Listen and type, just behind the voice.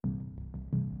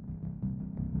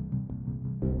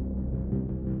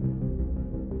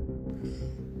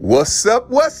What's up?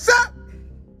 What's up?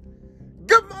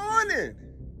 Good morning.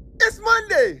 It's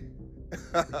Monday.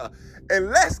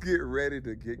 And let's get ready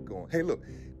to get going. Hey, look,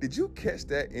 did you catch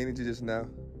that energy just now?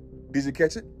 Did you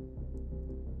catch it?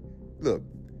 Look,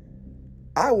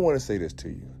 I want to say this to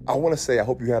you. I want to say I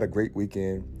hope you had a great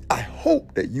weekend. I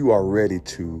hope that you are ready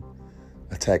to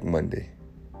attack Monday.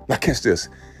 Now, catch this.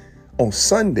 On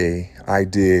Sunday, I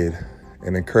did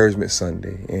an encouragement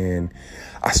Sunday, and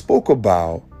I spoke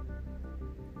about,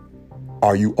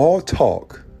 are you all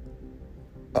talk?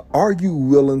 Are you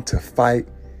willing to fight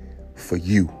for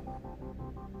you?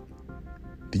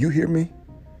 Do you hear me?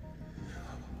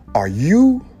 Are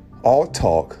you all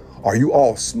talk? Are you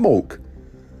all smoke?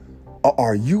 Or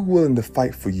are you willing to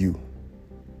fight for you?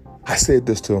 I said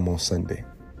this to him on Sunday.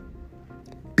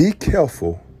 Be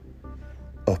careful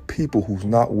of people who's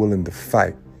not willing to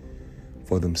fight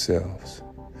for themselves.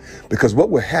 Because what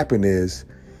will happen is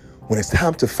when it's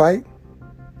time to fight,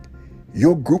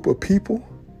 your group of people,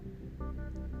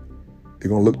 they're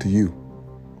going to look to you.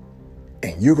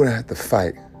 And you're going to have to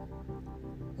fight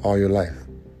all your life.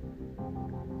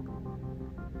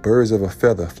 Birds of a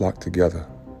feather flock together.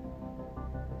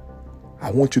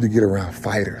 I want you to get around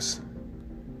fighters.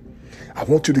 I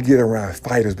want you to get around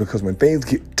fighters because when things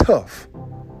get tough,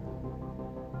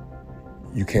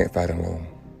 you can't fight alone.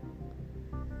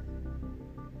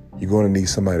 You're going to need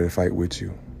somebody to fight with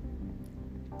you.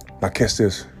 Now catch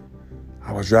this.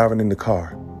 I was driving in the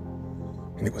car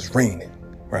and it was raining,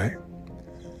 right?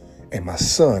 And my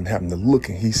son happened to look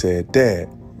and he said, "Dad,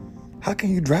 how can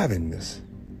you drive in this?"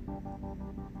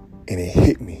 And it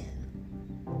hit me.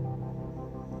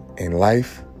 In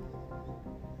life,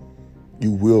 you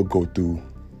will go through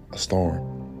a storm.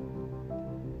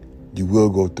 You will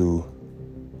go through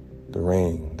the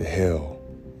rain, the hell.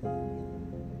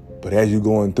 But as you're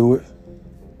going through it,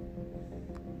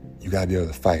 you got to be able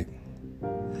to fight.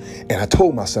 And I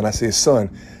told my son, I said, "Son,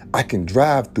 I can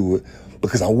drive through it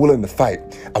because I'm willing to fight.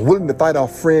 I'm willing to fight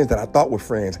off friends that I thought were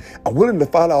friends. I'm willing to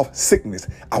fight off sickness.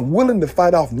 I'm willing to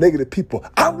fight off negative people.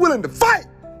 I'm willing to fight."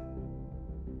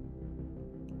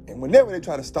 And whenever they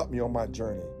try to stop me on my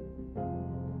journey,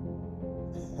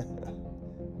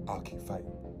 I'll keep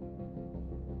fighting.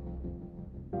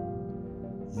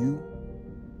 You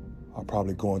are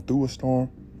probably going through a storm,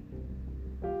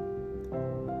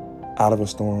 out of a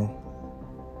storm,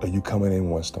 or you coming in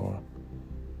one storm.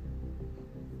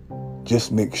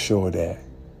 Just make sure that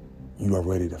you are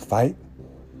ready to fight.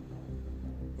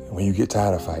 And when you get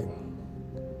tired of fighting,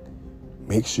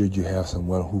 make sure you have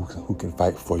someone who can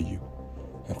fight for you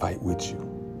and fight with you.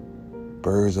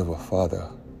 Birds of a feather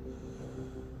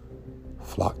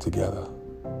flock together.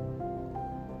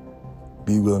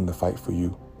 Be willing to fight for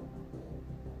you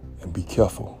and be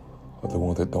careful of the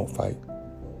ones that don't fight.